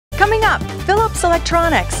Coming up, Philips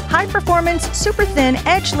Electronics, high-performance, super-thin,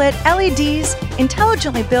 edge-lit LEDs,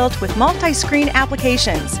 intelligently built with multi-screen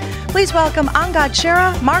applications. Please welcome Angad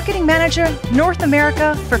Shera, Marketing Manager, North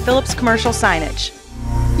America for Philips Commercial Signage.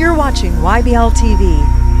 You're watching YBL TV.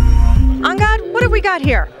 Angad, what have we got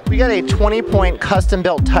here? We got a 20-point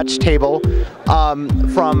custom-built touch table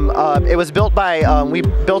it was built by, we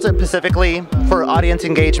built it specifically for audience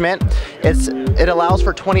engagement. It allows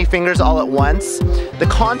for 20 fingers all at once. The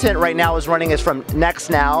content right now is from Next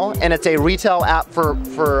Now, and it's a retail app for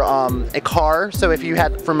a car. So if you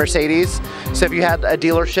had, for Mercedes, so if you had a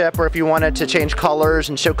dealership or if you wanted to change colors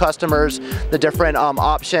and show customers the different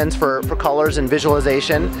options for colors and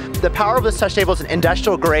visualization. The power of this touch table is an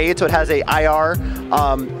industrial grade, so it has a IR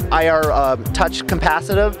touch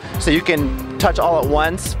capacitive, so you can touch all at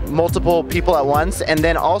once, multiple people at once, and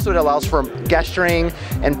then also it allows for gesturing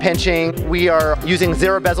and pinching. We are using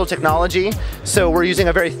zero bezel technology, so we're using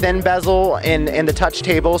a very thin bezel in the touch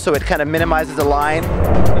table, so it kind of minimizes the line.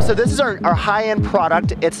 So this is our high-end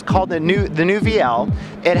product. It's called the new VL.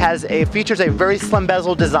 It features a very slim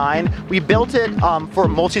bezel design. We built it for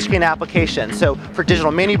multi-screen applications, so for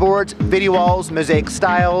digital mini boards, video walls, mosaic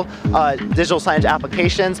style, digital signage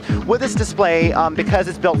applications. With this display, because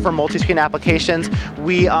it's built for multi-screen applications,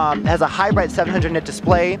 has a high bright 700 nit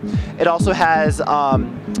display. It also has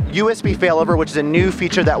USB failover, which is a new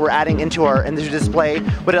feature that we're adding into the display.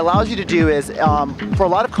 What it allows you to do is, for a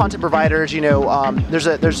lot of content providers, you know,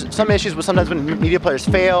 there's some issues with sometimes when media players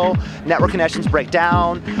fail, network connections break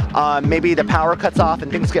down, maybe the power cuts off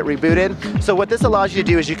and things get rebooted. So what this allows you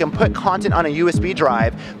to do is you can put content on a USB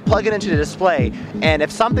drive, plug it into the display, and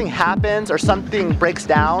if something happens or something breaks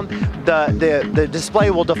down, the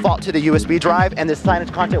display will default to the USB drive and the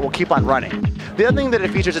signage content will keep on running. The other thing that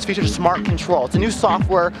it features smart control. It's a new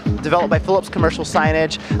software developed by Philips Commercial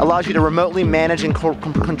Signage, allows you to remotely manage and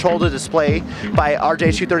control the display by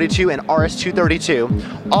RJ232 and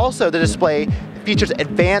RS232. Also, the display features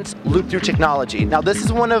advanced loop-through technology. Now this is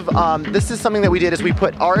something that we did is we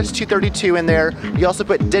put RS232 in there. We also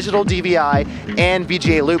put digital DVI and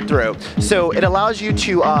VGA loop-through. So it allows you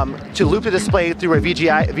to loop the display through a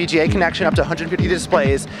VGA connection up to 150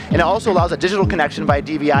 displays, and it also allows a digital connection by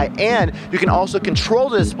DVI, and you can also control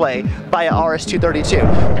the display by a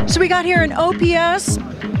RS232. So we got here an OPS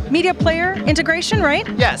media player integration, right?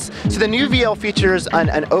 Yes. So the new VL features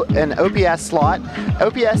an OPS slot.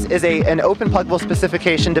 OPS is an open pluggable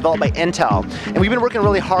specification developed by Intel, and we've been working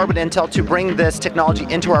really hard with Intel to bring this technology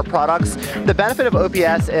into our products. The benefit of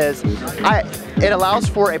OPS is it allows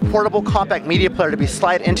for a portable compact media player to be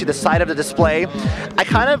slid into the side of the display. I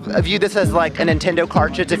kind of view this as like a Nintendo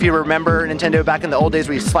cartridge. If you remember Nintendo back in the old days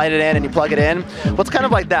where you slide it in and you plug it in. Well, it's kind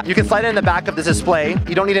of like that. You can slide it in the back of the display.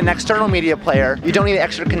 You don't need an external media player. You don't need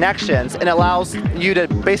extra connections, and it allows you to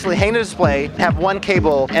basically hang the display, have one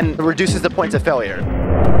cable, and reduces the points of failure.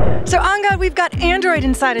 So Angad, we've got Android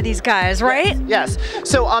inside of these guys, right? Yes.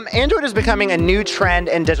 So Android is becoming a new trend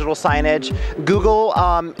in digital signage. Google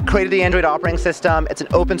created the Android operating system. It's an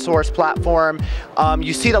open source platform.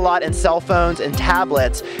 You see it a lot in cell phones and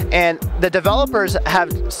tablets, and the developers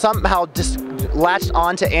have somehow just latched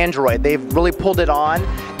onto Android. They've really pulled it on,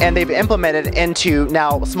 and they've implemented into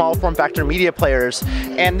now small form factor media players.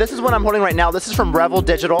 And this is what I'm holding right now. This is from Revel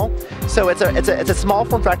Digital. So it's a small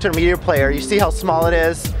form factor media player. You see how small it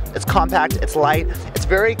is. It's compact, it's light, it's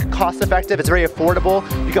very cost effective, it's very affordable.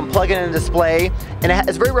 You can plug it in a display, and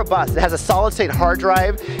it's very robust. It has a solid state hard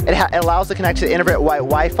drive. It allows to connect to the integrated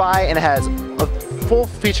Wi-Fi, and it has a full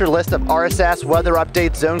feature list of RSS, weather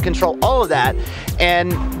updates, zone control, all of that.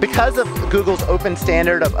 And because of Google's open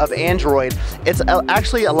standard of Android, it's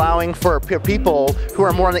actually allowing for people who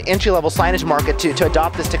are more on the entry-level signage market to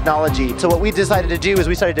adopt this technology. So what we decided to do is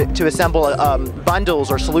we started to assemble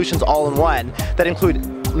bundles or solutions all in one that include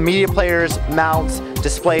media players, mounts,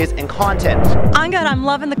 displays, and content. Angad, I'm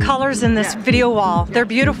loving the colors in this video wall. They're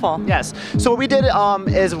beautiful. Yes. So what we did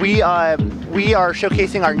is we are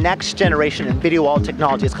showcasing our next generation in video wall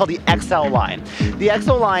technology. It's called the XL line. The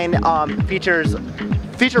XL line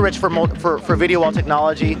feature-rich for video wall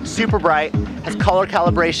technology. Super bright, has color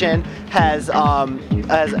calibration, has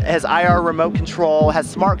IR remote control, has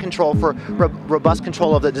smart control for robust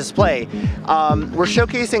control of the display. We're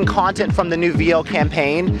showcasing content from the new VL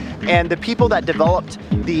campaign, and the people that developed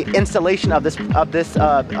the installation of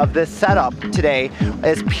this setup today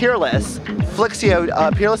is Peerless,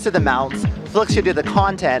 Flixio, Peerless to the mounts, Flixio did the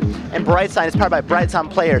content, and BrightSign is powered by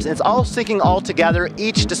BrightSign players. And it's all syncing all together.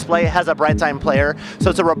 Each display has a BrightSign player, so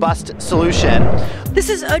it's a robust solution. This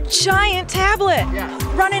is a giant tablet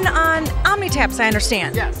running on OmniTaps, I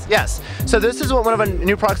understand. Yes. So this is one of the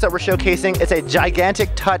new products that we're showcasing. It's a gigantic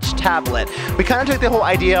touch tablet. We kind of took the whole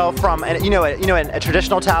idea from a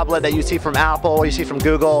traditional tablet that you see from Apple or you see from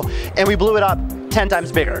Google, and we blew it up 10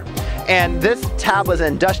 times bigger. And this tablet is an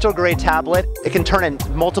industrial grade tablet. It can turn in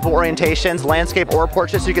multiple orientations, landscape or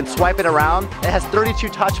portrait, so you can swipe it around. It has 32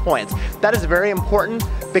 touch points. That is very important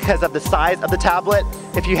because of the size of the tablet.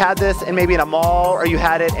 If you had this in maybe in a mall or you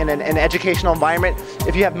had it in an educational environment,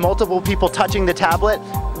 if you have multiple people touching the tablet,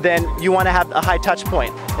 then you want to have a high touch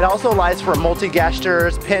point. It also allows for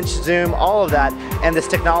multi-gestures, pinch, zoom, all of that, and this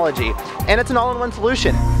technology. And it's an all-in-one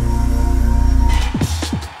solution.